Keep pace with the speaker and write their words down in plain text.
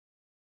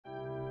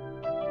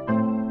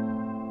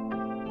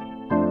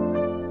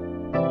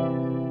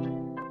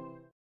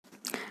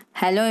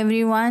Hello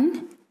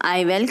everyone.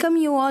 I welcome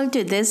you all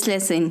to this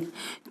lesson.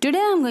 Today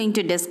I am going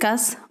to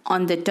discuss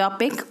on the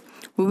topic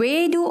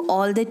Where Do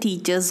All the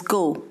Teachers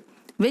Go?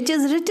 Which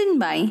is written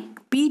by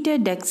Peter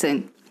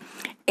Dixon.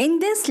 In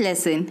this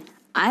lesson,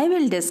 I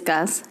will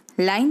discuss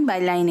line by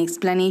line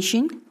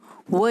explanation,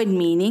 word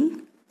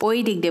meaning,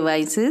 poetic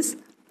devices,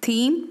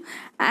 theme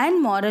and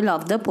moral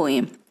of the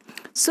poem.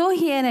 So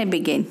here I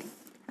begin.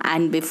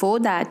 And before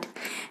that,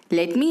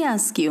 let me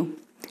ask you,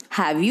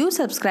 have you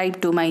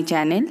subscribed to my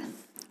channel?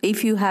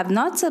 If you have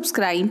not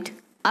subscribed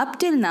up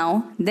till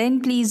now,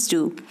 then please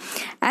do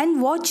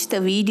and watch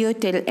the video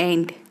till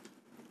end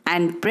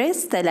and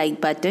press the like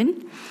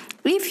button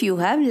if you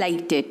have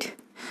liked it.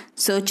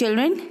 So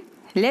children,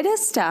 let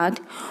us start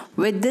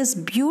with this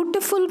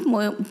beautiful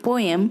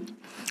poem,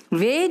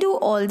 Where Do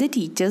All the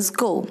Teachers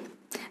Go?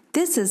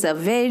 This is a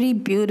very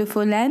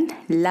beautiful and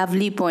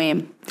lovely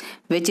poem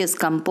which is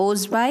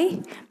composed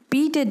by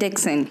Peter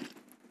Dixon.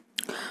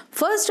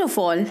 First of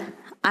all,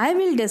 I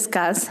will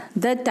discuss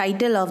the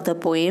title of the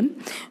poem,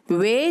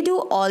 Where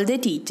Do All the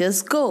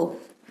Teachers Go?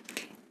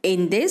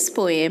 In this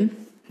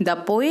poem, the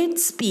poet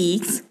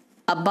speaks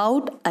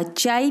about a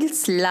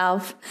child's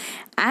love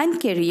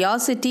and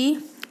curiosity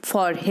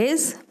for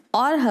his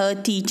or her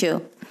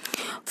teacher.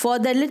 For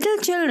the little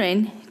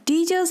children,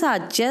 teachers are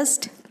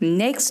just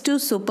next to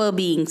super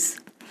beings.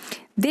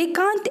 They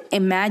can't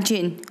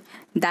imagine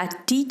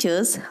that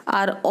teachers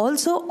are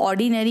also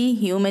ordinary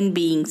human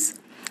beings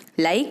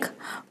like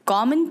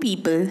common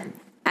people,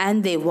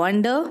 and they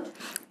wonder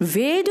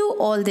where do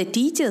all the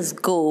teachers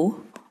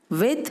go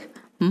with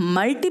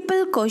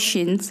multiple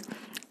questions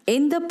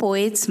in the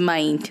poet's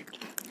mind.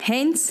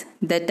 Hence,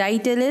 the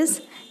title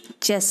is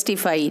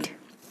Justified.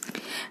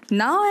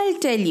 Now I'll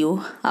tell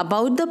you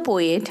about the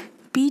poet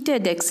Peter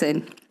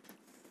Dixon.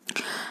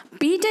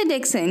 Peter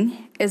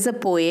Dixon is a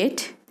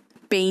poet,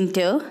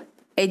 painter,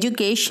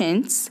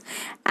 educationist,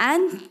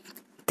 and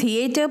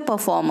theatre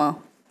performer.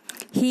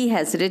 He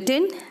has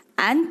written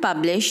and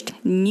published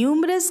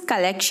numerous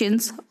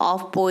collections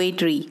of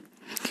poetry,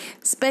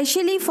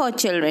 especially for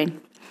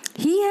children.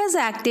 He has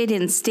acted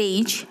in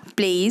stage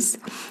plays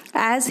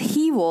as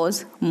he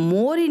was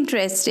more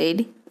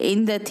interested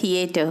in the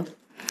theatre.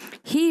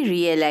 He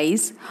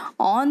realized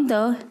on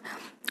the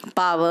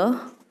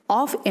power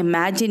of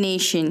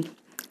imagination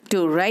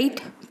to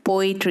write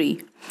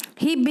poetry.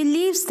 He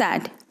believes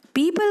that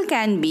people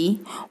can be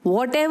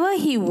whatever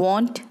he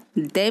wants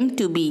them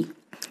to be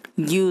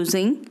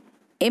using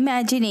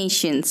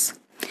imaginations.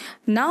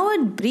 Now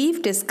a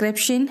brief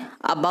description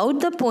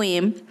about the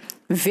poem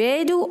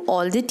Where Do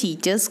All the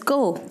Teachers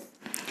Go?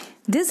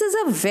 This is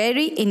a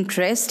very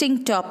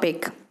interesting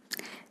topic.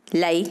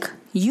 Like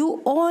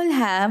you all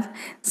have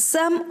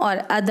some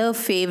or other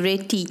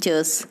favorite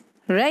teachers,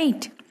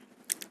 right?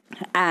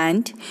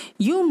 And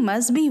you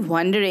must be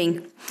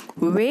wondering,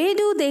 where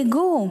do they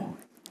go?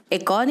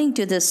 According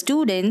to the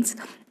students,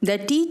 the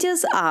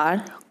teachers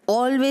are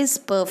always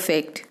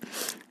perfect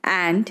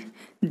and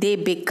they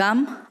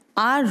become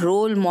our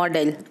role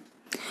model.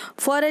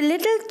 For a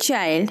little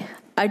child,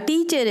 a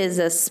teacher is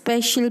a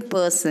special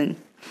person.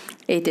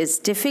 It is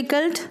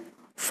difficult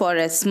for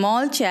a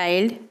small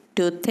child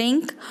to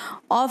think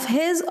of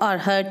his or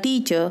her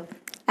teacher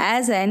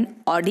as an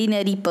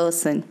ordinary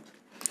person.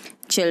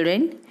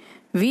 Children,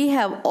 we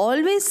have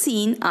always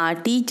seen our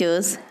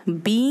teachers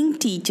being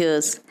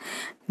teachers,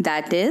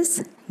 that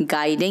is,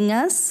 guiding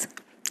us,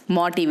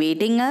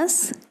 motivating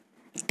us,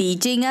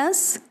 teaching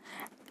us,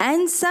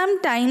 and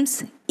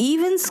sometimes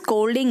even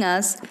scolding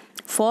us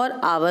for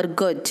our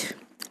good.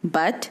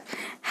 But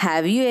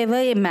have you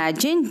ever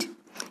imagined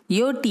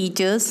your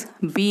teachers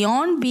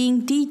beyond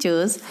being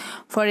teachers?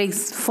 For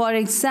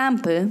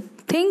example,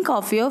 think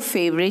of your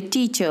favorite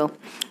teacher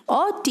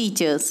or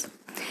teachers.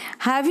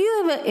 Have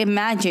you ever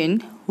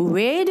imagined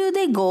where do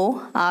they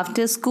go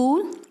after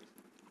school?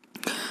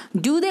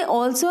 Do they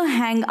also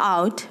hang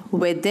out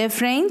with their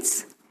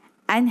friends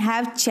and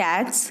have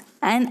chats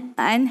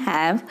and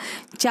have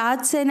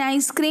charts and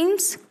ice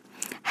creams?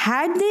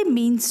 Had they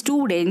been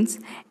students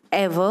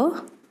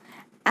ever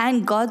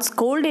and got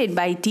scolded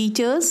by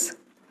teachers?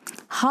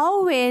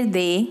 How were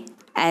they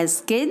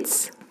as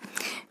kids?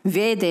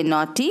 Were they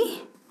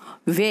naughty?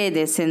 Were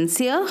they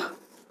sincere?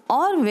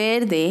 Or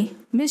were they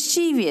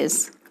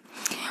mischievous?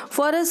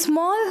 For a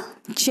small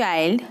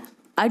child,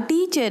 a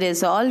teacher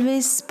is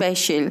always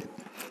special,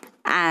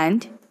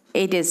 and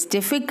it is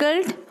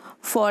difficult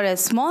for a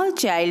small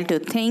child to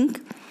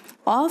think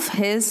of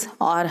his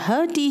or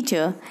her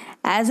teacher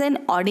as an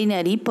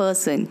ordinary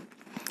person.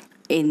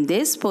 In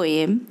this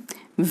poem,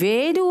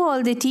 Where Do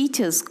All the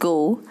Teachers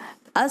Go?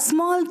 A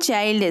small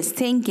child is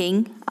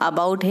thinking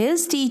about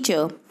his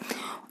teacher,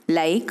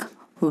 like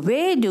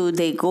where do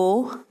they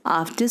go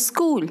after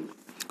school?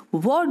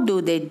 What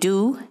do they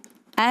do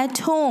at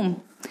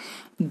home?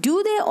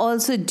 Do they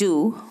also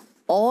do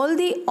all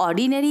the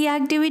ordinary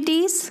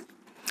activities?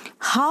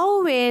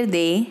 How were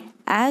they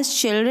as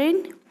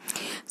children?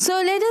 So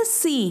let us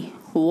see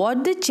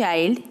what the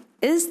child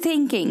is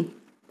thinking.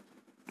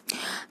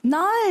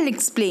 Now I'll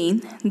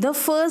explain the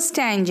first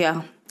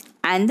stanza,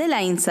 and the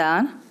lines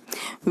are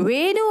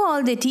Where do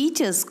all the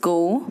teachers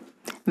go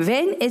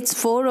when it's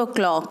 4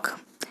 o'clock?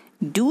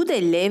 Do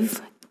they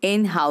live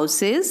in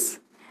houses?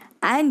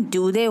 And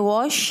do they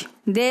wash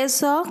their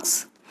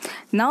socks?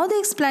 Now the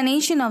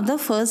explanation of the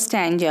first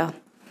stanza.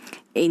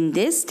 In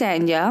this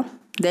stanza,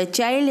 the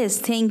child is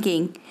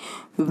thinking,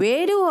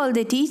 where do all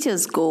the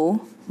teachers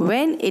go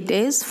when it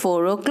is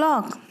 4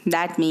 o'clock?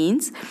 That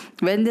means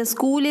when the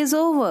school is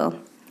over.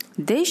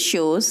 This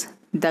shows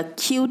the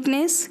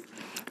cuteness,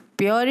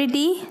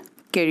 purity,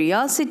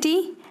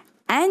 curiosity,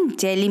 and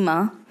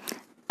dilemma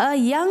a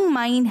young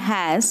mind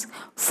has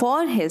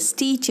for his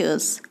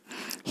teachers.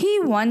 He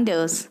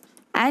wonders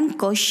and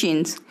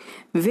questions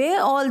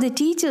where all the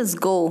teachers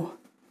go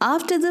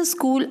after the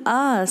school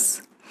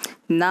hours.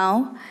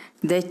 Now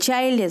the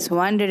child is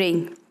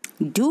wondering,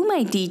 do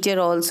my teacher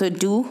also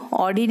do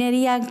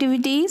ordinary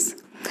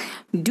activities?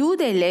 Do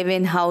they live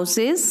in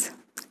houses?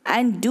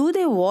 And do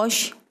they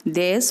wash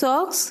their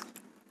socks?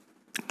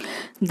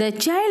 The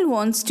child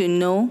wants to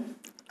know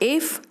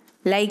if,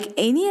 like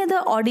any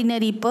other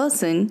ordinary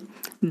person,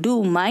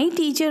 do my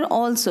teacher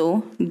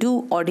also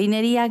do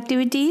ordinary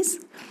activities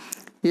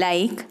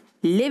like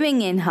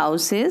living in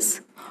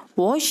houses,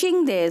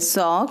 washing their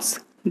socks,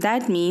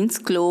 that means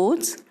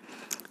clothes?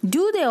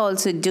 Do they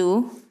also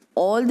do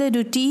all the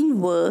routine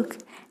work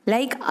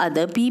like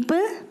other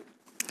people?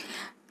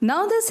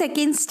 Now the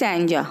second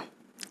stanza,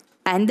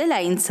 and the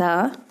lines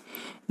are,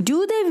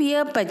 do they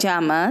wear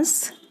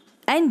pajamas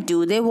and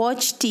do they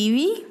watch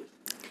TV?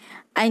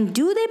 And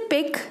do they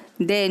pick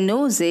their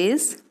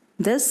noses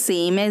the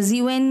same as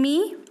you and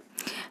me?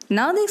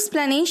 Now the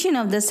explanation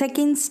of the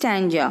second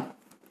stanza.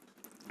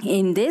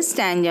 In this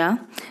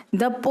stanza,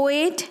 the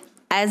poet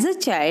as a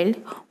child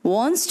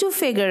wants to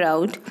figure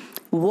out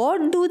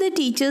what do the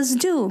teachers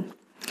do?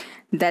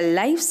 The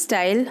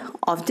lifestyle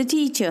of the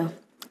teacher.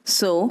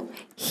 So,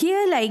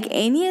 here like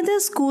any other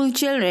school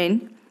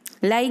children,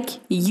 like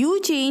you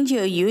change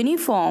your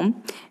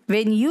uniform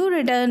when you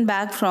return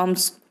back from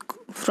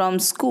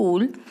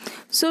school,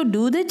 so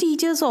do the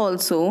teachers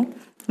also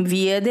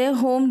wear their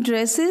home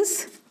dress,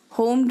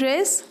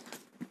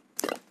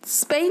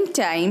 spend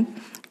time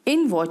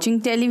in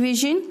watching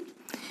television?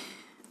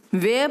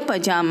 Wear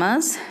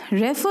pajamas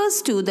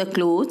refers to the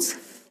clothes,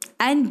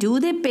 and do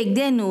they pick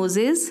their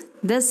noses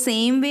the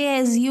same way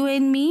as you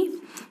and me?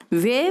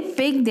 Where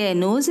pick their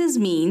noses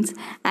means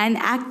an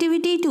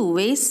activity to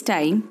waste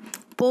time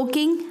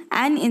poking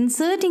and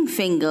inserting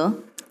finger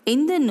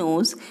in the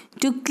nose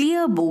to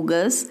clear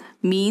boogers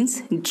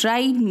means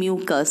dried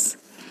mucus.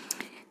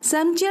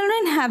 Some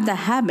children have the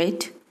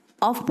habit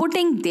of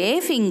putting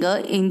their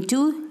finger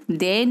into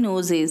their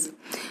noses.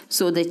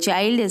 So the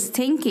child is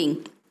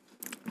thinking,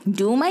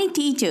 do my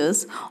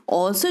teachers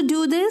also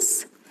do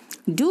this?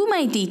 Do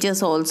my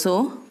teachers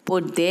also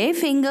put their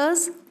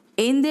fingers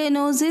in their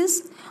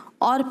noses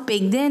or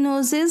pick their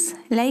noses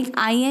like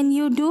I and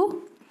you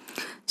do?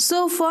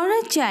 So for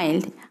a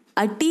child,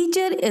 a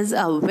teacher is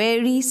a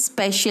very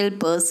special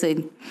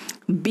person.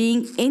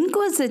 Being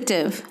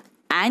inquisitive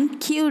and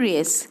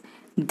curious,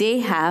 they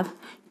have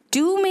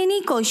too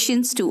many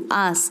questions to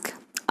ask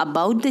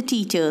about the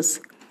teachers.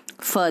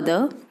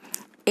 Further,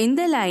 in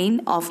the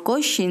line of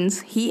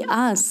questions, he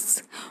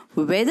asks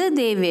whether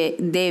they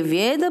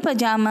wear the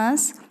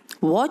pajamas,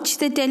 watch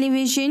the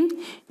television,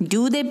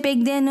 do they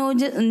pick their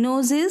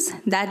noses,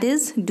 that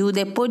is, do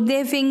they put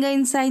their finger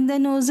inside the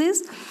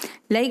noses,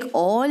 like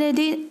all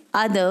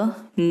other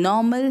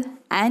normal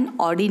and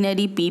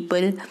ordinary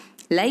people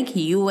like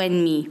you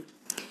and me.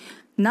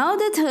 Now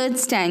the third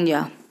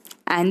stanza,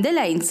 and the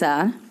lines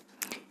are,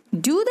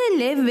 do they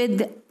live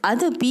with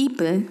other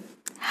people,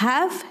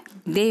 have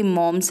they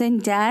moms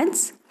and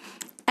dads,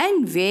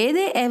 and were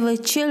they ever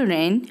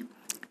children,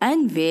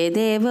 and were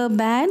they ever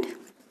bad?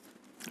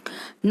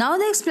 Now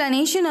the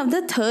explanation of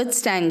the third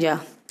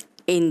stanza.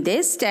 In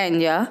this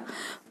stanza,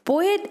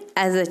 poet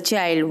as a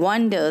child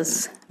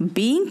wonders,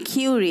 being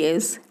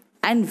curious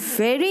and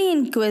very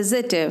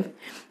inquisitive,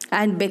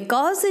 and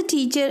because the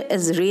teacher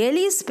is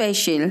really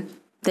special,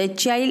 the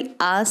child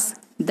asks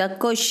the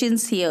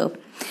questions here.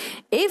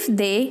 If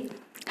they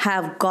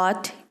have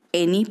got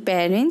any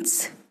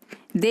parents,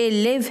 they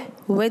live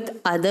with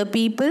other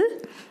people,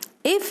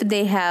 if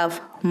they have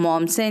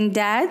moms and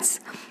dads,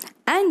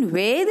 and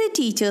were the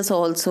teachers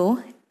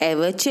also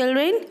ever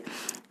children,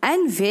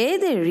 and were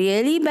they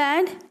really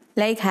bad,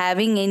 like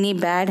having any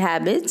bad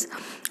habits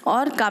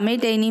or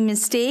commit any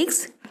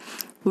mistakes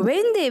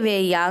when they were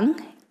young,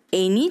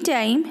 any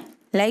time,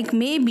 like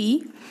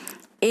maybe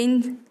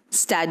in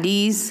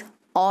studies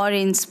or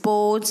in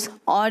sports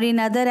or in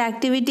other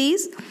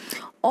activities,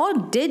 or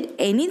did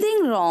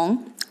anything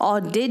wrong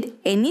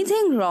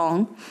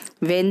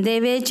when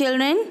they were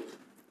children?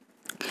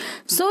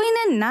 So in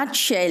a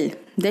nutshell,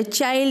 the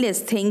child is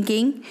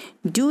thinking,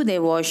 do they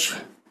wash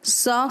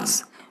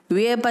socks,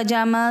 wear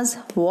pajamas,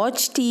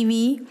 watch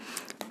TV,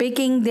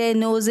 picking their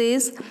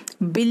noses,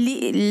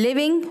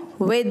 living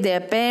with their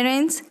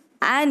parents,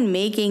 and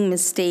making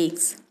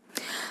mistakes.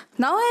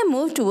 Now I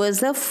move towards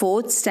the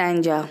fourth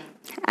stanza,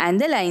 and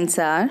the lines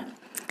are,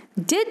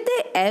 did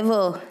they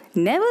ever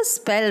never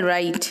spell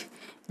right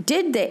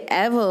Did they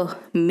ever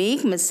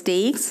make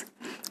mistakes?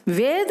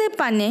 Were they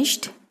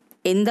punished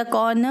in the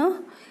corner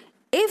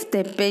if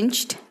they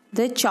pinched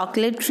the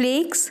chocolate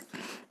flakes?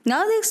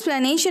 Now, the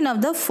explanation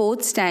of the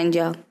fourth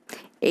stanza.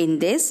 In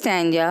this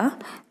stanza,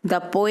 the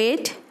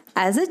poet,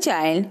 as a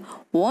child,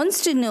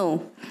 wants to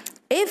know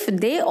if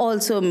they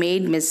also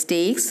made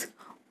mistakes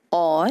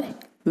or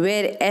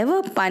were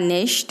ever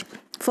punished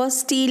for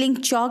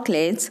stealing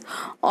chocolates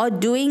or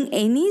doing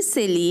any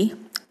silly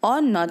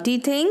or naughty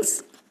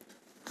things.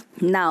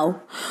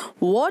 Now,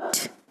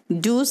 what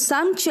do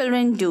some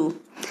children do?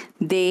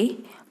 They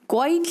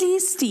quietly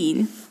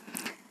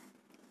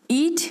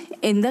eat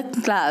in the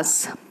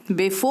class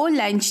before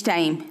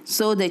lunchtime.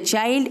 So the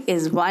child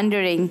is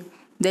wondering,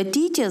 the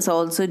teachers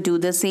also do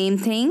the same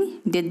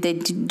thing? Did they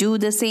do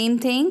the same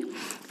thing?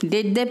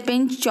 Did they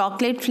pinch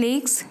chocolate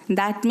flakes?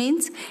 That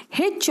means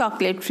hit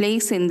chocolate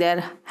flakes in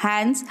their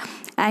hands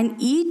and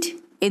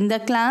eat in the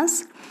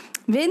class?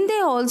 Were they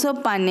also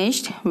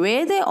punished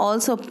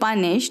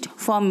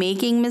for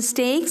making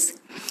mistakes?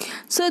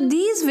 So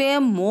these were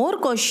more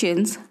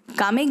questions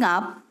coming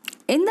up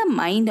in the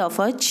mind of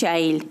a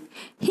child.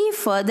 He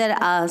further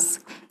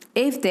asks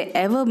if they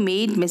ever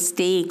made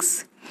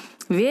mistakes.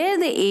 Were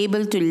they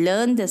able to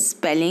learn the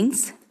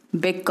spellings?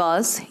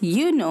 Because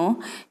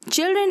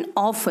children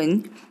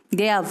often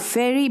they are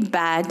very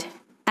bad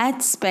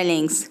at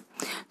spellings.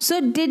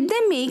 So did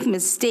they make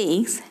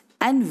mistakes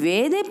and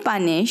were they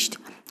punished?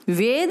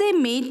 Were they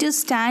made to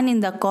stand in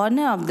the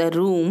corner of the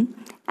room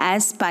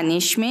as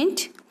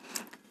punishment?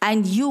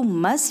 And you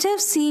must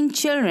have seen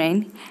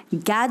children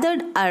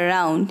gathered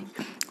around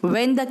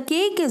when the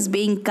cake is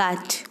being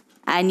cut.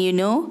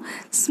 And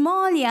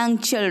small young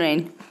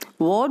children,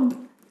 what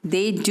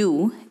they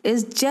do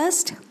is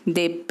just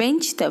they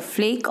pinch the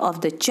flake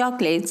of the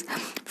chocolates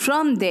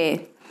from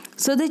there.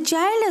 So the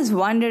child is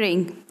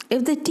wondering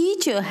if the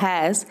teacher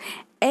has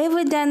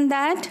ever done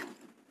that.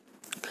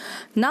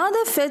 Now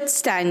the fifth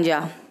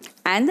stanza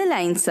and the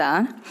lines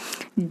are,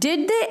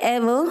 did they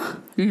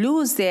ever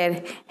lose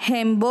their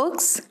hymn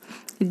books?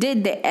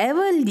 Did they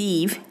ever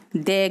leave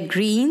their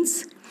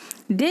greens?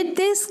 Did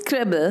they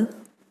scribble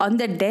on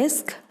the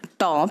desk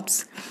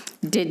tops?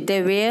 Did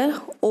they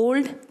wear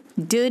old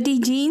dirty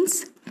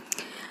jeans?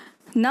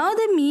 Now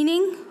the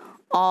meaning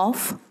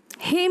of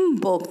hymn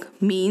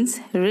book means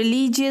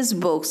religious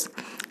books.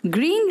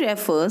 Green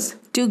refers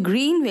to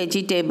green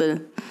vegetable.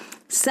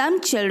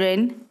 Some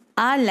children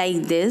are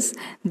like this.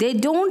 They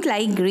don't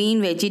like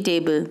green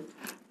vegetable.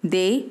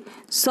 They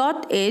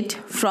sort it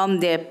from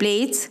their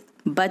plates,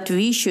 but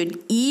we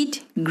should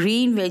eat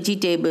green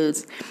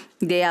vegetables.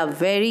 They are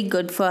very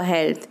good for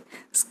health.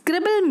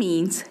 Scribble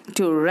means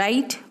to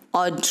write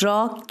or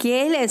draw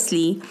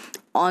carelessly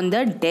on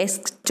the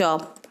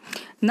desktop.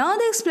 Now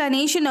the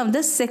explanation of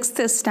the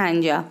sixth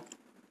stanza.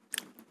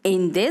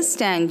 In this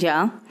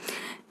stanza,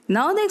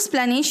 now the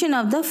explanation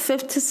of the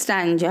fifth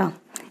stanza.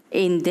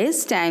 In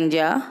this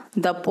stanza,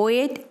 the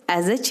poet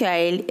as a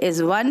child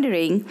is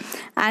wondering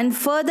and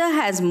further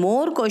has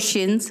more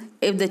questions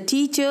if the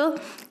teacher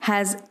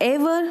has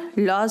ever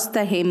lost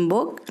the hymn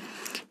book.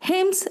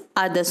 Hymns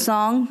are the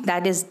song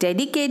that is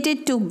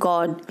dedicated to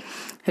God,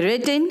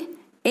 written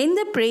in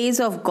the praise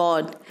of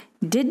God.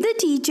 Did the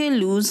teacher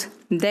lose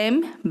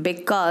them?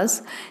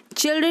 Because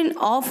children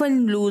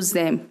often lose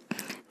them.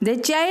 The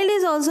child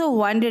is also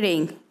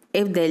wondering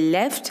if they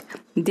left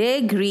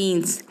their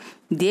greens.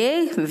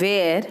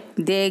 Where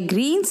their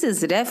greens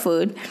is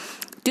referred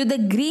to the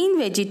green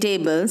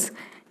vegetables.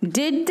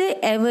 Did they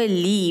ever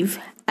leave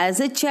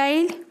as a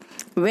child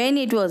when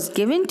it was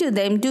given to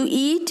them to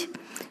eat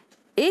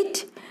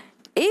it?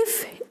 The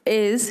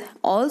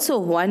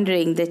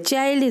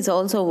child is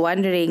also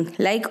wondering,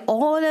 like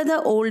all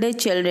other older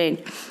children,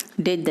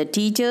 did the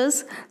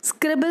teachers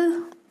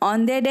scribble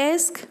on their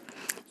desk?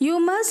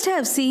 You must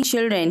have seen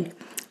children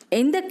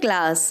in the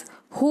class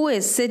who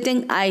is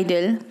sitting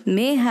idle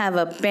may have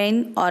a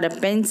pen or a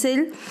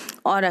pencil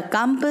or a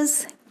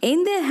compass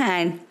in their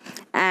hand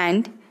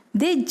and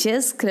they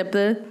just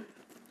scribble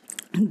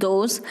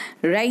those,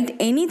 write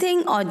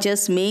anything or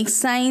just make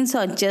signs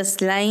or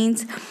just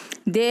lines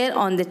there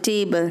on the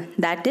table.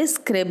 That is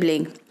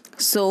scribbling.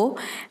 So,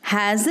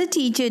 has the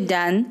teacher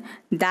done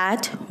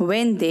that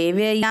when they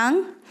were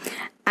young?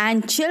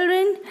 And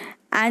children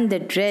and the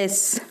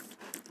dress.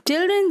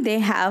 Children, they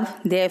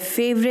have their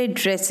favorite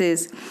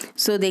dresses,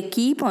 so they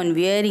keep on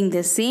wearing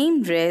the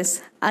same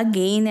dress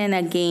again and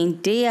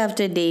again, day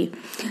after day.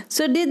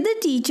 So did the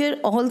teacher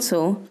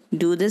also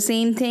do the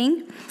same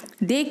thing?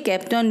 They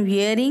kept on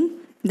wearing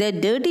their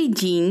dirty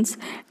jeans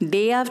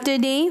day after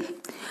day.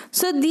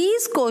 So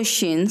these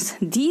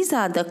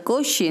are the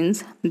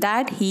questions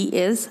that he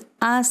is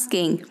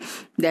asking.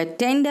 The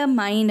tender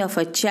mind of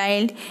a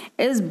child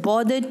is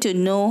bothered to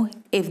know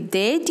if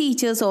their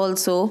teachers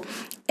also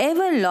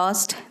ever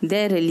lost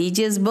their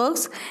religious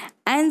books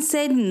and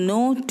said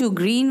no to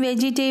green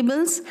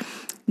vegetables?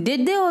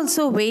 Did they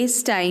also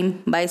waste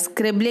time by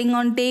scribbling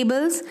on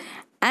tables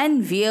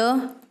and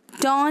wear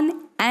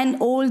torn and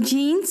old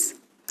jeans?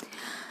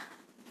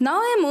 Now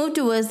I move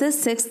towards the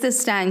sixth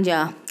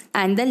stanza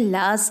and the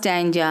last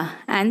stanza.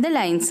 And the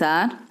lines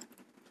are,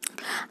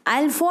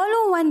 I'll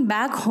follow one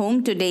back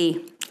home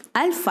today.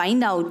 I'll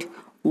find out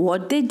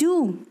what they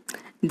do.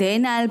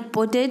 Then I'll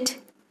put it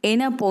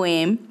in a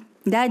poem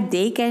that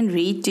they can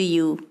read to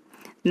you.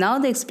 Now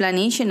the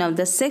explanation of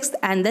the sixth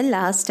and the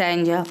last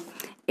stanza.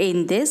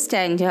 In this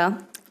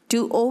stanza,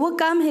 to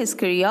overcome his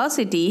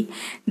curiosity,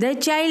 the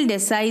child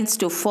decides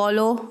to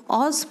follow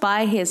or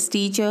spy his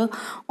teacher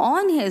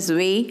on his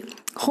way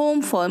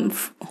home from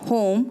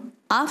home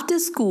after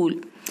school.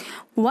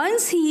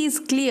 Once he is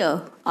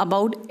clear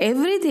about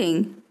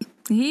everything,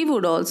 he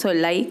would also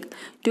like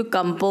to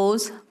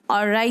compose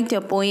or write a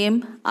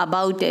poem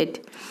about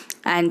it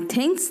and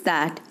thinks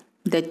that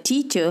the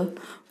teacher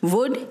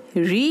would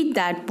read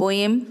that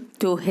poem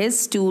to his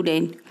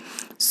student.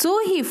 So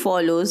he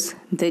follows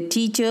the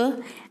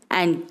teacher,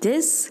 and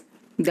this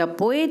the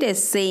poet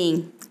is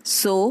saying.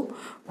 So,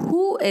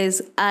 who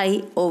is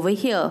I over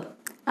here?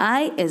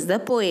 I is the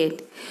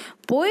poet.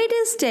 Poet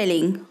is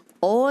telling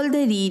all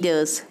the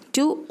readers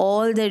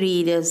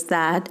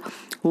that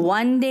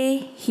one day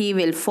he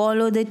will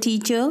follow the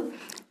teacher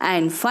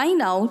and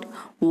find out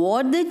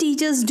what the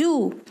teachers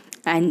do,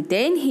 and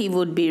then he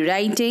would be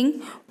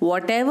writing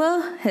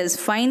whatever his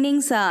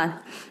findings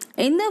are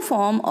in the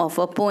form of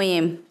a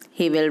poem.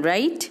 He will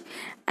write,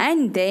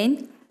 and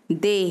then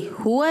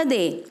who are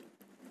they?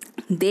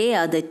 They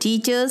are the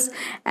teachers,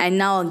 and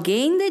now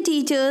again the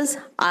teachers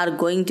are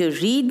going to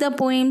read the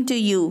poem to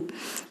you.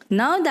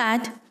 Now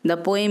that the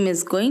poem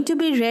is going to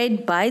be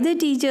read by the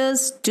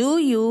teachers to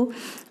you,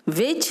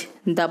 which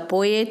the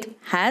poet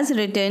has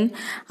written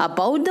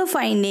about the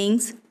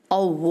findings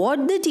of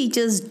what the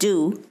teachers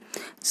do,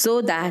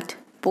 so that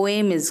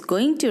poem is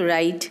going to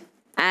write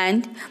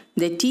and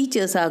the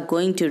teachers are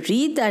going to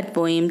read that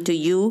poem to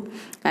you,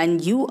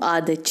 and you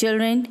are the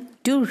children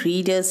to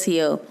readers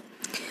here.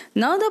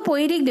 Now the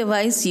poetic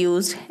device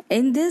used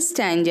in this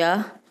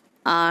stanza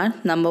are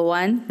number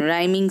 1,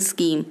 rhyming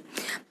scheme.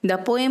 The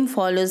poem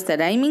follows the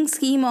rhyming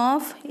scheme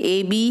of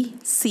A, B,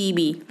 C,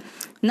 B.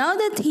 Now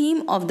the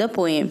theme of the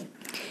poem.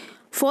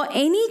 For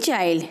any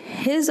child,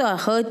 his or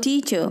her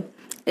teacher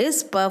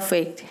is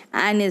perfect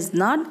and is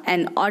not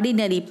an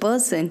ordinary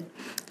person.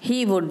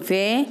 He would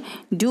where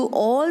do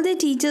all the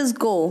teachers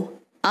go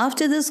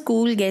after the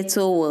school gets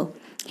over?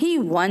 He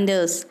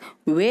wonders,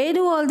 where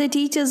do all the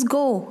teachers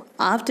go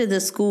after the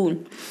school?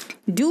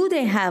 Do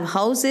they have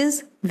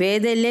houses where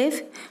they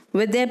live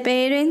with their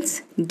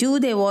parents? Do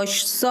they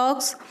wash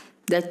socks?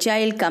 The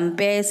child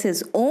compares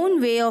his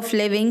own way of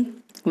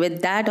living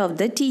with that of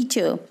the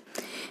teacher.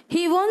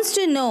 He wants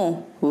to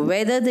know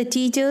whether the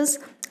teachers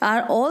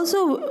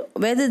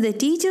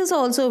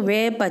also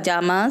wear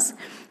pajamas,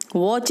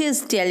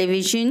 watches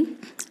television,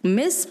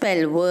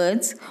 misspell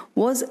words,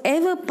 was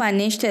ever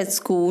punished at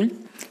school.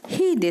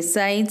 He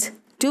decides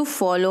to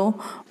follow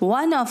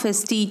one of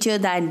his teacher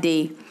that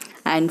day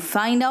and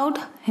find out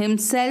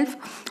himself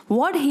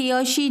what he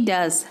or she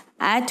does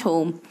at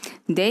home.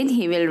 Then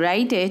he will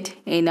write it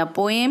in a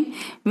poem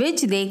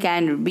which they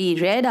can be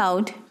read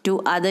out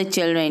to other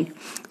children.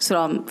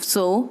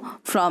 So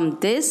from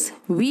this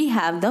we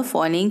have the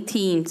following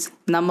themes.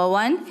 Number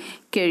 1,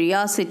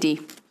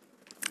 curiosity.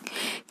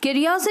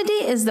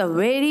 Curiosity is the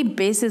very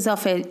basis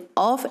of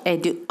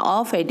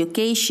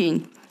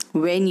education.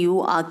 When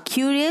you are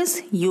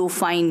curious, you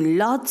find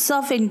lots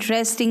of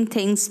interesting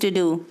things to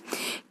do.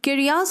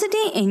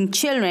 Curiosity in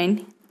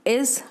children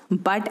is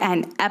but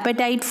an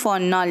appetite for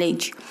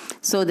knowledge.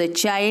 So the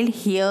child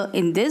here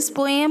in this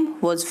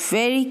poem was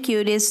very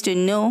curious to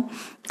know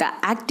the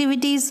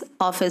activities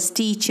of his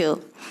teacher.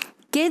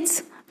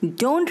 Kids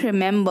don't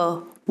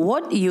remember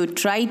what you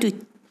try to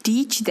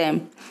teach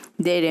them.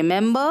 They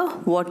remember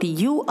what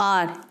you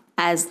are,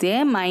 as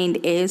their mind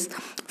is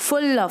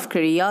full of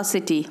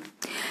curiosity.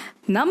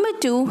 Number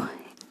 2,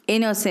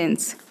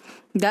 innocence.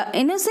 The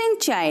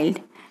innocent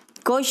child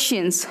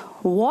questions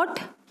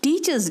what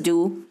teachers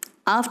do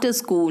after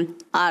school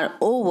are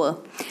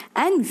over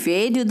and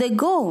where do they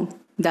go.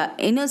 The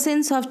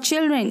innocence of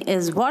children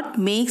is what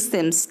makes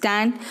them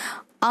stand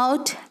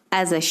out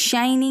as a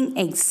shining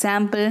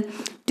example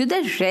to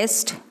the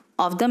rest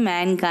of the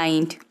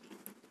mankind.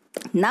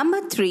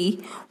 Number 3,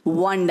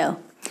 wonder.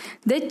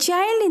 The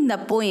child in the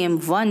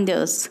poem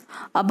wonders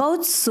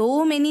about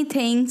so many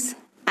things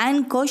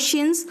and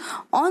questions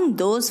on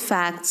those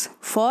facts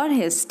for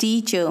his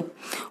teacher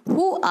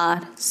who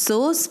are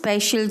so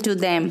special to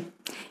them.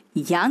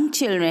 Young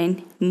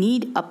children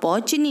need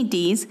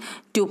opportunities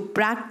to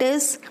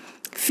practice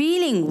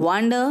feeling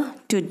wonder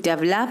to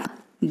develop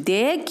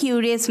their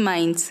curious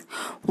minds.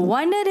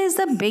 Wonder is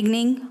the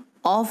beginning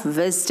of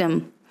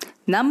wisdom.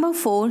 Number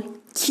 4,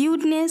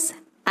 cuteness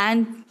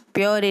and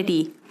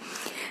purity.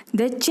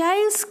 The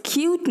child's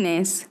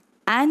cuteness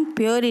and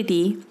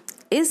purity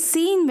is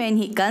seen when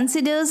he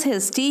considers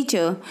his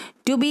teacher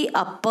to be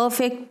a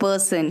perfect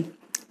person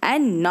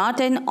and not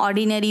an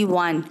ordinary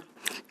one.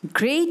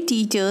 Great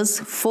teachers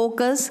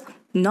focus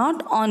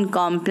not on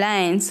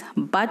compliance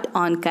but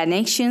on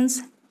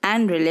connections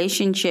and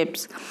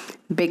relationships,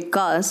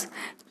 because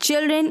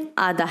children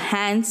are the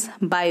hands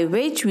by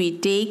which we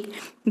take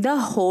the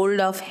hold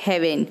of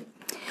heaven.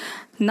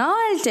 Now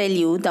I'll tell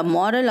you the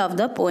moral of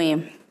the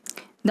poem.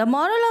 The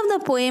moral of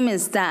the poem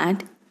is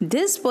that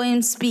this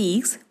poem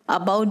speaks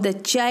about the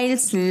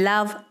child's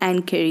love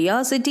and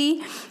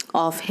curiosity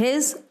of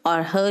his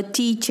or her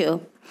teacher.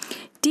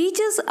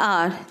 Teachers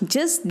are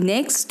just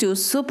next to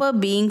super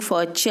being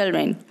for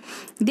children.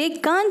 They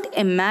can't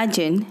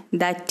imagine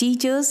that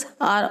teachers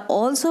are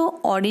also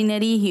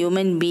ordinary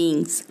human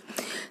beings.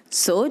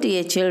 So,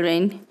 dear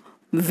children,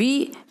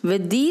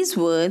 with these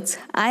words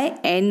I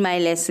end my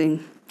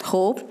lesson.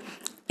 Hope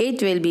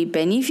it will be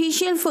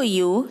beneficial for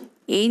you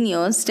in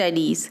your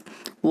studies.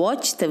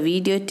 Watch the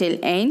video till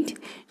end.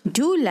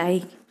 Do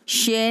like,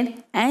 share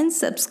and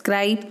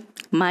subscribe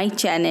my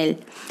channel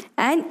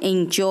and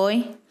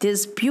enjoy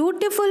this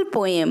beautiful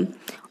poem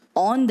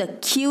on the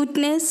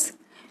cuteness,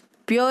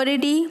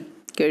 purity,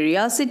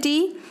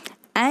 curiosity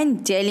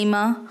and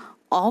dilemma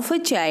of a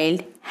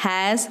child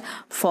has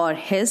for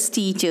his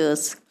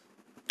teachers.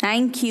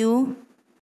 Thank you.